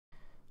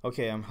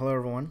Okay, hello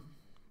everyone.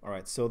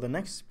 Alright, so the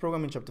next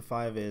program in chapter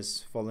 5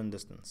 is falling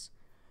distance.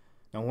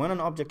 Now when an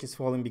object is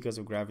falling because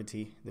of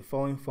gravity, the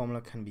following formula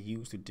can be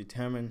used to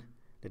determine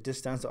the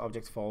distance the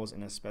object falls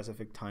in a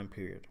specific time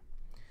period.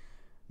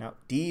 Now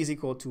d is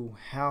equal to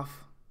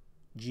half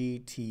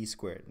gt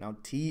squared. Now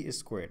t is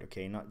squared,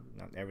 okay, not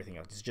everything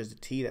else. It's just the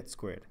t that's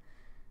squared.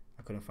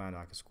 I couldn't find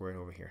like a square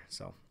over here,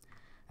 so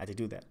I had to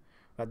do that.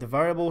 But the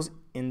variables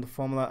in the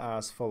formula are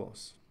as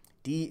follows.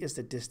 D is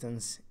the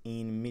distance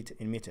in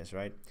meters,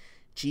 right?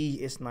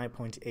 G is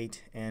 9.8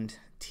 and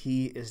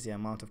T is the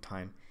amount of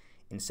time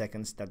in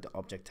seconds that the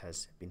object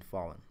has been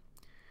fallen.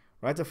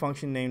 Write a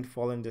function named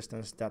falling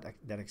distance that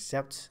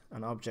accepts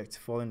an object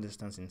falling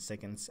distance in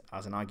seconds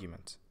as an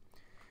argument.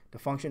 The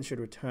function should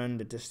return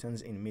the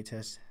distance in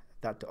meters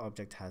that the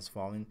object has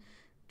fallen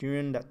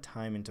during that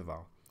time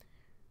interval.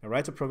 Now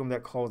write a program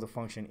that calls the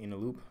function in a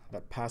loop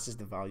that passes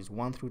the values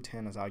 1 through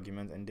 10 as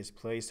argument and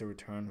displays the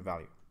return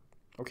value.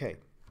 Okay.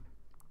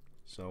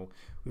 So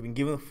we've been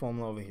given a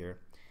formula over here,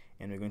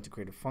 and we're going to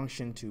create a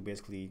function to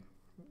basically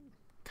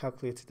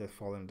calculate the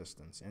falling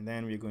distance. And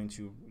then we're going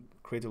to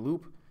create a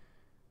loop.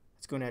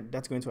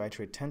 That's going to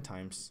iterate 10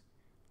 times,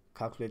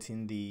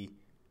 calculating the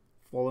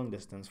falling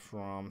distance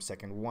from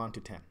second 1 to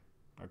 10.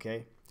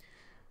 Okay.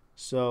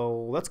 So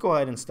let's go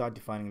ahead and start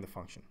defining the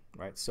function,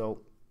 right?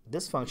 So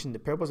this function, the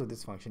purpose of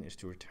this function is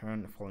to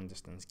return the falling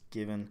distance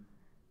given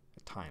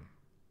a time,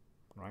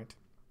 right?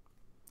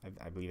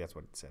 I believe that's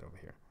what it said over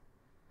here.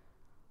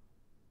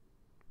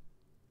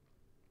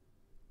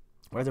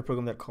 Write a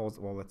program that calls,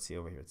 well, let's see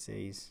over here. It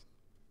says,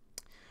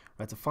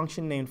 write a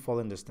function named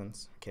falling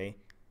distance, okay,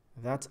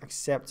 that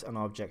accepts an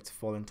object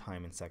falling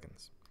time in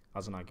seconds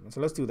as an argument.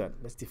 So let's do that.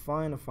 Let's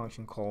define a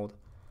function called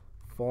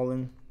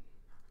falling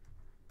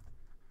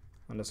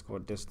underscore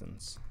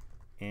distance,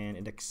 and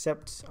it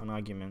accepts an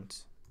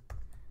argument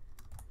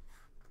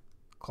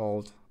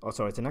called, oh,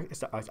 sorry,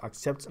 it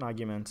accepts an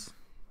argument.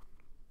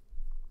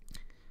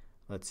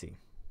 Let's see.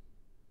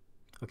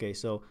 Okay,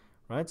 so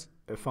right,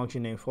 a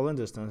function named falling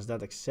distance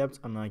that accepts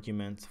an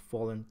argument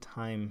falling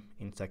time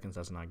in seconds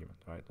as an argument.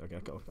 Right?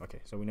 Okay.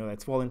 So we know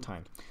that's falling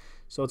time.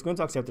 So it's going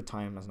to accept the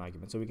time as an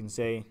argument. So we can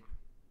say,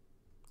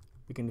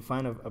 we can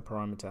define a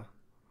parameter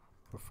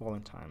for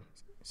falling time.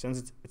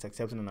 Since it's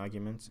accepting an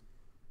argument,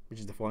 which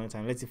is the falling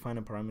time, let's define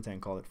a parameter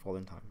and call it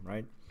falling time,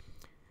 right?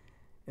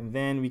 And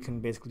then we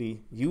can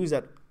basically use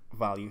that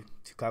value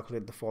to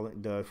calculate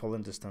the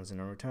falling distance and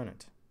then return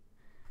it.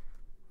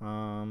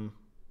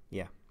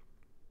 Yeah.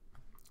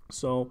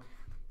 So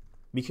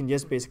we can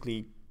just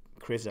basically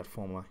create that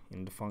formula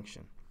in the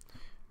function.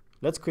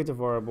 Let's create a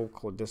variable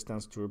called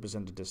distance to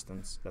represent the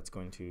distance that's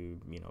going to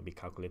be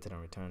calculated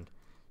and returned.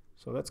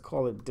 So let's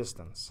call it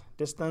distance.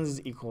 Distance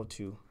is equal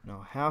to,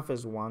 now half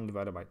is 1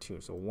 divided by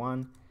 2. So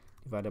 1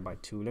 divided by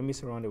 2. Let me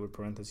surround it with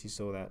parentheses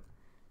so that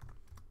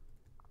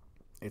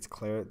it's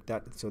clear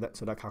that so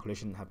that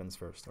calculation happens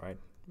first, right?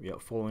 We are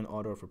following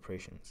order of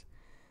operations.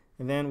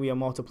 And then we are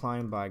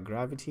multiplying by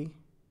gravity.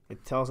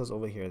 It tells us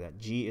over here that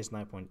G is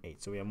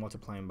 9.8. So we are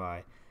multiplying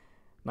by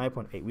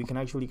 9.8. We can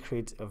actually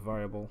create a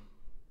variable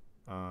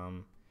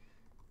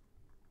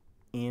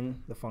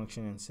in the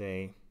function and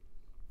say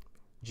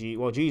G,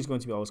 well, G is going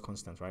to be always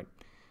constant, right?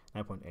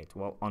 9.8.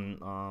 Well,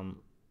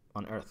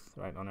 on Earth,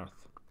 right? On Earth.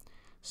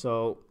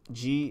 So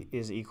G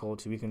is equal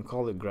to, we can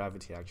call it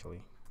gravity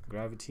actually.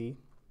 Gravity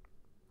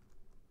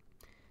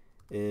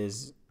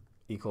is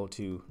equal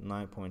to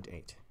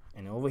 9.8.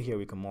 And over here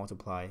we can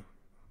multiply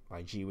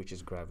by G, which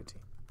is gravity.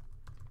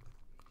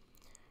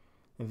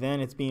 And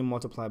then it's being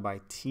multiplied by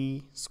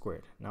t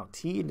squared. Now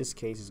t in this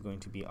case is going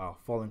to be our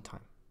falling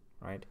time,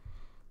 right?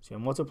 So you're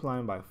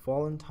multiplying by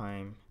falling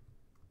time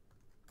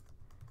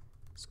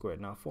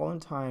squared. Now falling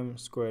time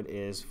squared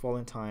is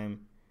falling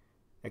time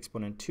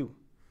exponent 2.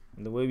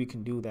 And the way we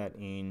can do that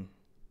in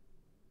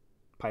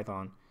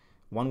Python,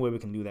 one way we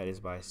can do that is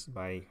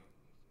by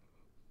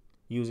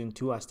using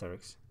 2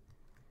 asterisks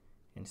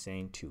and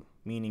saying 2,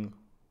 meaning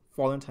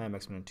falling time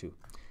exponent 2.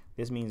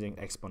 This means an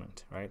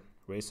exponent, right?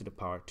 Raised to the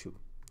power 2.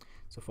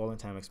 So falling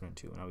time exponent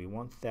 2. Now we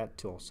want that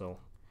to also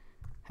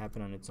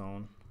happen on its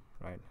own,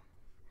 right?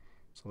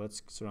 So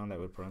let's surround that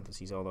with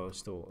parentheses, although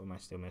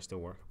it may still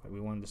work. But we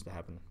want this to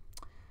happen,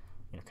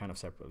 kind of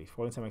separately.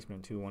 Falling time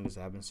exponent 2, we want this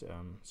to happen.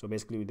 So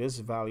basically, this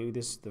value,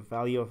 the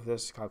value of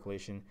this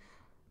calculation,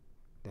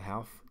 the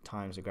half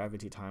times the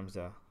gravity times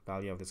the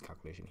value of this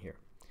calculation here,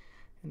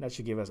 and that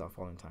should give us our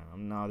falling time.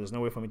 Now there's no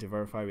way for me to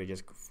verify. We're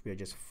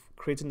just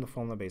creating the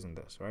formula based on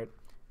this, right?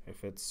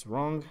 If it's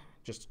wrong,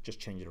 just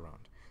change it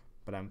around.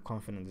 But I'm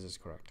confident this is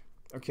correct.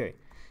 Okay,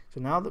 so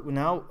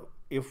now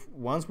if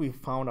once we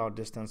found our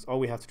distance, all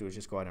we have to do is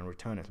just go ahead and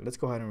return it. Let's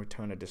go ahead and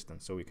return the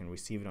distance so we can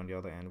receive it on the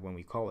other end when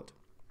we call it.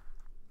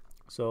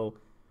 So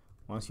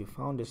once you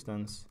found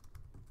distance,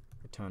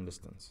 return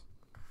distance.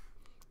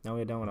 Now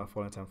we're done with our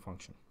falling time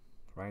function,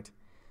 right?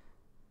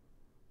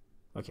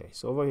 Okay,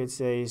 so over here it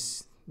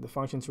says the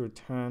function to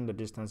return the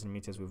distance in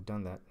meters. We've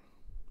done that.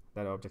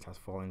 That object has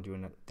fallen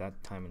during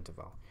that time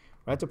interval.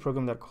 Write a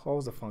program that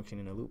calls the function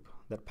in a loop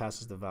that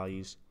passes the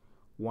values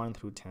 1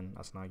 through 10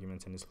 as an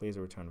argument and displays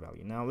a return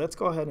value. Now let's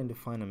go ahead and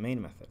define a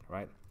main method,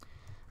 right?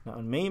 Now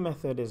a main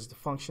method is the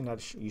function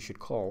that you should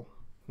call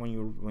when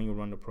you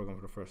run the program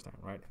for the first time,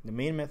 right? The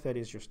main method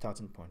is your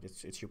starting point.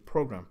 It's your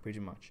program pretty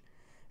much.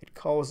 It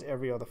calls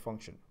every other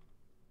function,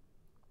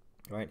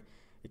 right?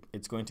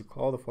 It's going to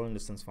call the following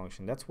distance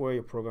function. That's where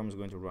your program is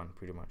going to run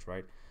pretty much,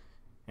 right?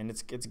 And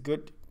it's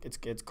good.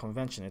 It's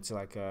convention. It's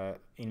like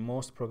in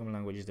most programming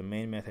languages, the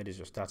main method is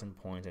your starting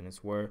point, and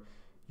it's where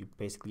you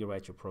basically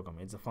write your program.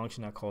 It's a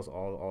function that calls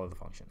all of the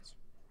functions,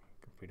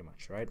 pretty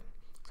much, right?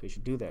 So you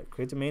should do that.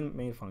 Create a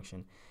main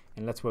function,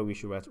 and that's where we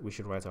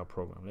should write our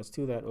program. Let's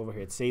do that over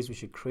here. It says we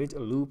should create a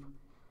loop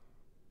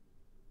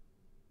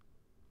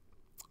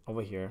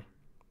over here.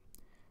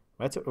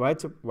 Write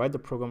a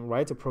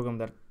program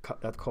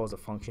that calls a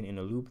function in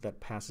a loop that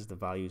passes the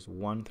values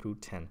 1 through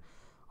 10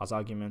 as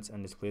arguments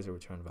and displays a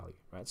return value,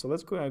 right? So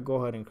let's go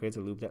ahead and create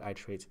a loop that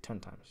iterates 10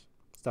 times,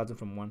 starting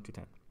from 1 to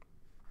 10.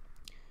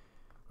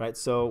 Right,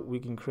 so we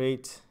can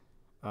create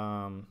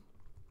a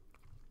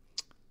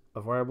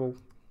variable,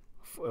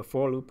 a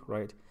for loop,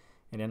 right?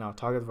 And then our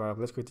target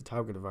variable, let's create the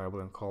target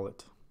variable and call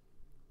it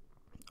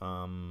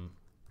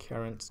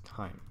current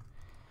time.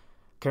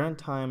 Current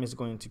time is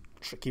going to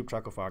keep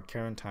track of our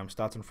current time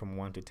starting from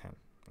 1 to 10,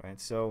 right?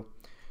 So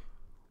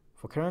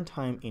for current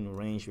time in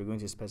range, we're going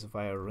to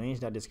specify a range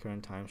that this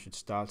current time should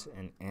start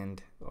and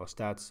end, or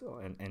starts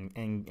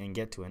and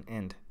get to an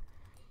end.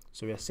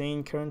 So we are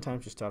saying current time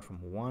should start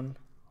from 1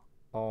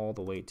 all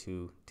the way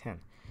to 10.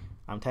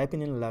 I'm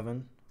typing in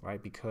 11,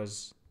 right,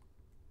 because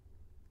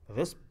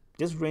this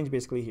range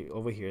basically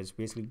over here is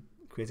basically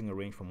creating a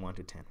range from 1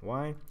 to 10.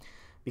 Why?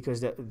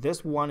 Because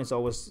this 1 is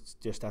always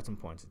your starting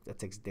point.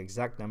 That's the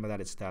exact number that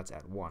it starts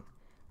at 1.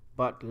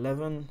 But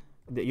 11,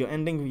 your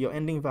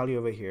ending value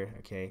over here,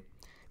 okay,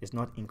 is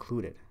not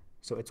included.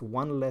 So it's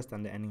 1 less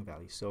than the ending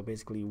value. So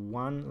basically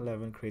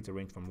 11 creates a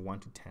range from 1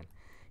 to 10.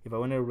 If I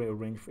want to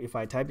range, if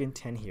I type in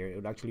 10 here, it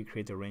would actually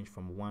create a range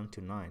from 1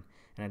 to 9.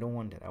 And I don't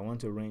want that. I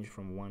want to range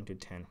from 1 to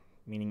 10,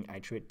 meaning I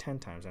iterate 10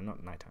 times and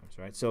not 9 times,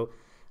 right? So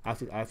I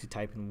have to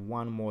type in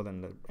 1 more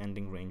than the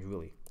ending range,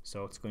 really.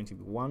 So it's going to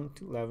be 1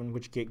 to 11,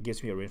 which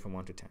gives me a range from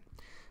 1 to 10.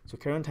 So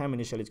current time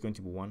initially is going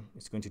to be 1.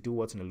 It's going to do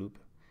what's in the loop.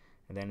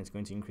 And then it's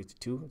going to increase to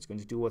 2. It's going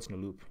to do what's in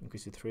the loop,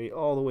 increase to 3,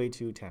 all the way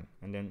to 10.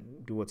 And then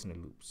do what's in the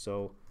loop.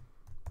 So,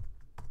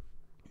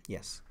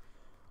 yes.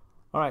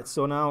 All right,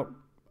 so now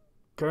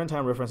current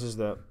time references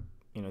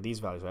these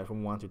values, right,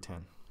 from 1 to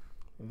 10.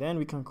 And then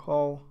we can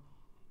call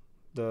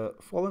the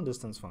following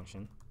distance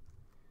function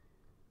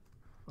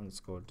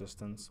underscore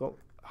distance. Well,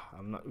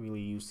 I'm not really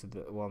used to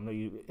the, well, no,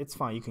 it's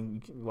fine. You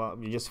can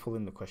you just fill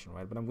in the question,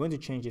 right? But I'm going to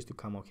change this to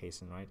camel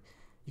casing, right?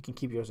 You can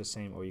keep yours the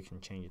same, or you can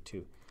change it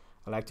too.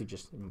 I like to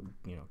just,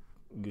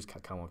 use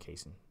camel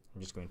casing.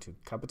 I'm just going to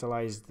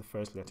capitalize the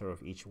first letter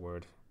of each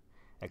word,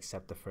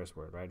 except the first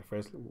word, right?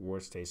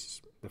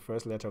 The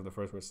first letter of the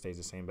first word stays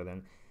the same, but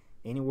then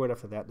any word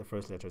after that, the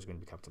first letter is going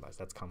to be capitalized.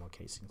 That's camel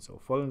casing. So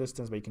following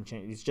distance, but you can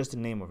change, it's just the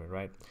name of it,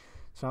 right?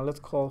 So now let's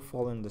call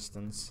following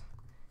distance,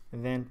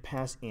 and then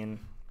pass in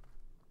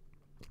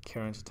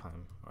current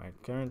time, right?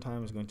 Current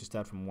time is going to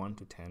start from 1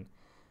 to 10.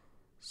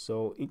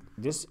 So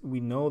we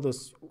know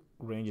this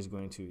range is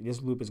going to,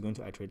 this loop is going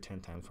to iterate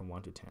 10 times from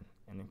 1 to 10,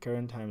 and then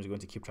current time is going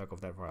to keep track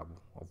of that variable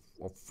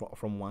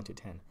from 1 to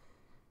 10.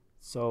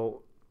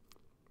 So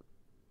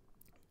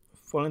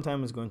following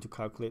time is going to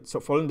calculate, so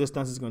following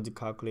distance is going to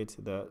calculate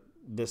the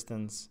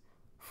distance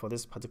for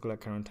this particular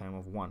current time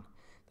of 1.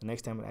 The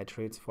next time it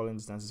iterates, following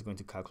distance is going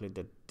to calculate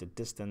the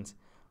distance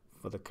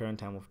for the current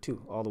time of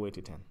 2 all the way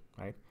to 10,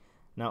 right?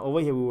 Now over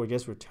here we were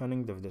just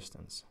returning the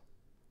distance.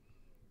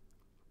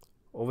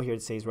 Over here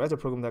it says write a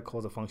program that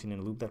calls a function in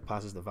a loop that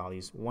passes the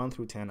values 1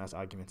 through 10 as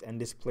arguments and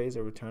displays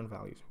a return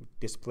value.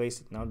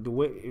 Displays it. Now the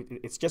way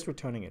it's just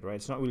returning it, right?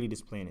 It's not really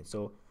displaying it.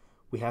 So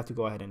we have to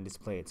go ahead and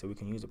display it. So we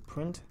can use a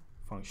print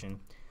function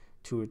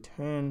to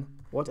return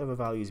whatever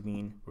value is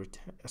being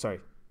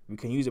returned. We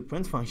can use a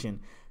print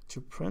function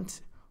to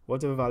print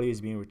whatever value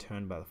is being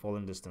returned by the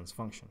following distance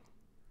function.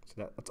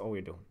 So that's all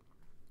we're doing.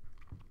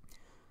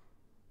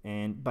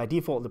 And by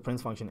default, the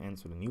print function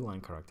ends with a new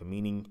line character,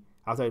 meaning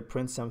after it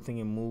prints something,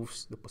 it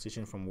moves the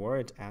position from where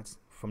it's at,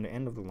 from the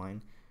end of the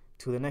line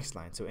to the next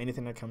line. So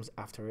anything that comes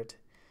after it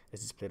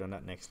is displayed on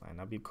that next line.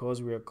 Now,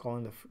 because we are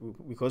calling the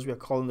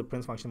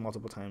print function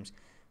multiple times,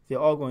 they're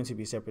all going to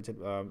be separated,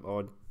 they're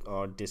all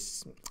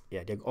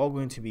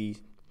going to be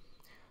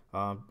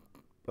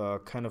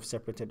kind of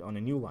separated on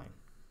a new line,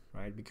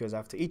 right? Because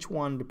after each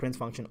one, the print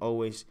function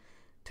always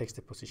takes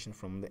the position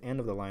from the end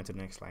of the line to the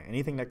next line.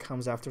 Anything that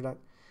comes after that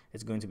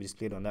is going to be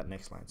displayed on that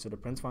next line. So the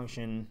print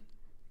function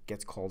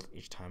gets called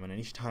each time, and then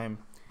each time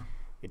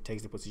it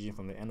takes the position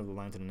from the end of the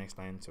line to the next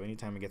line. So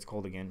anytime it gets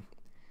called again,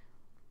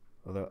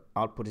 the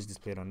output is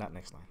displayed on that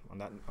next line,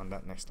 on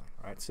that next line,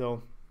 right?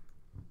 So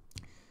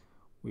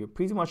we are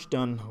pretty much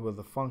done with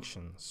the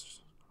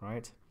functions,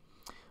 right?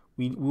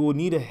 We will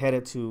need a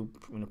header to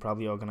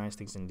probably organize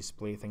things and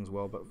display things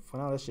well, but for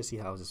now let's just see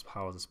how it's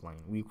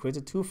displaying. We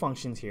created 2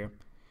 functions here.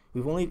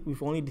 We've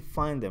only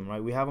defined them,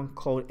 right? We haven't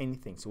called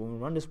anything. So when we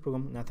run this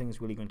program, nothing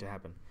is really going to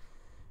happen.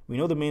 We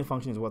know the main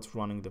function is what's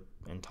running the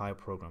entire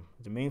program.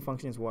 The main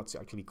function is what's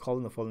actually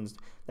calling the following.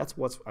 That's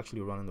what's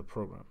actually running the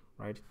program,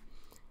 right?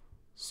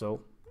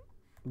 So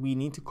we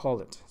need to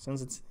call it.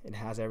 Since it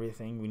has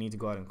everything, we need to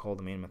go ahead and call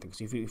the main method.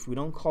 Because if we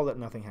don't call it,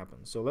 nothing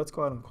happens. So let's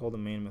go ahead and call the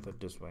main method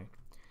this way.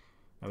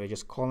 Now we're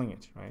just calling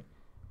it, right?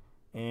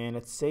 And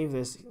let's save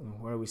this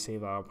where we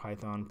save our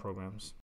Python programs.